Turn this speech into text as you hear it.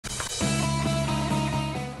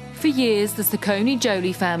For years, the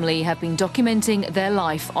Saccone-Joly family have been documenting their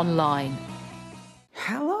life online.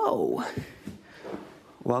 Hello.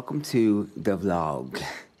 Welcome to the vlog.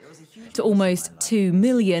 To almost 2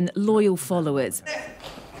 million loyal followers.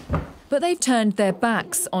 But they've turned their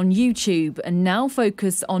backs on YouTube and now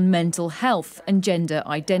focus on mental health and gender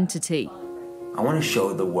identity. I want to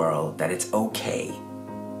show the world that it's okay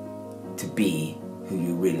to be who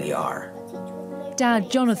you really are.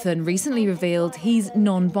 Dad Jonathan recently revealed he's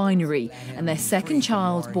non-binary and their second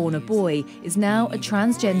child, born a boy, is now a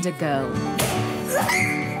transgender girl.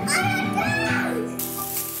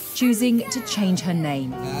 Choosing to change her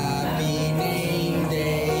name.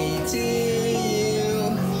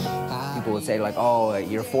 People would say like, oh,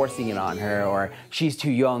 you're forcing it on her, or she's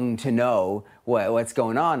too young to know what's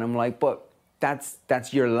going on. I'm like, but that's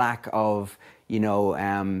your lack of,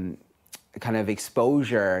 kind of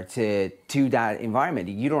exposure to that environment.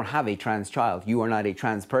 You don't have a trans child. You are not a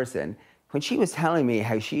trans person. When she was telling me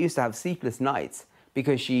how she used to have sleepless nights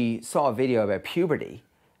because she saw a video about puberty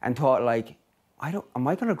and thought like, am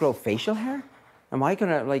I gonna grow facial hair? Am I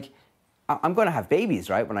gonna I'm gonna have babies,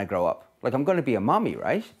 right, when I grow up? Like, I'm gonna be a mommy,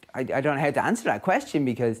 right? I don't know how to answer that question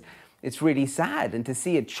because it's really sad. And to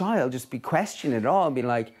see a child just be questioning it all and be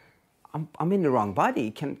like, I'm in the wrong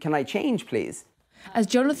body. Can I change, please? As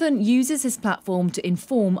Jonathan uses his platform to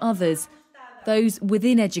inform others, those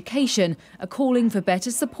within education are calling for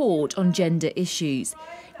better support on gender issues.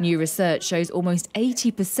 New research shows almost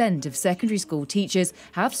 80% of secondary school teachers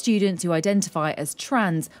have students who identify as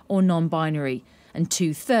trans or non-binary, and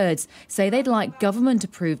 2/3 say they'd like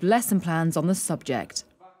government-approved lesson plans on the subject.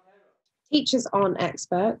 Teachers aren't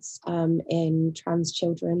experts in trans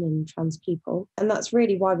children and trans people, and that's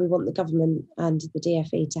really why we want the government and the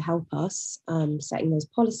DfE to help us setting those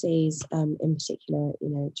policies, in particular,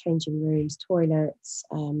 changing rooms, toilets,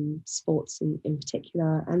 sports in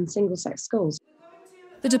particular, and single-sex schools.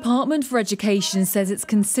 The Department for Education says it's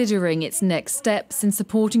considering its next steps in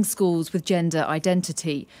supporting schools with gender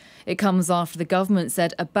identity. It comes after the government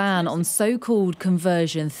said a ban on so-called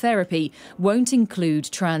conversion therapy won't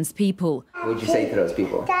include trans people. What would you say to those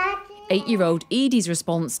people? 8-year-old Edie's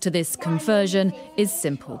response to this conversion is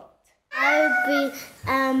simple. I would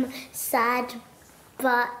be sad,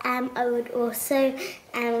 but I would also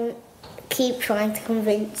keep trying to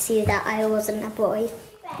convince you that I wasn't a boy.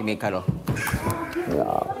 Give me a cuddle.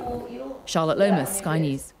 Charlotte Lomas, Sky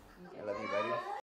News.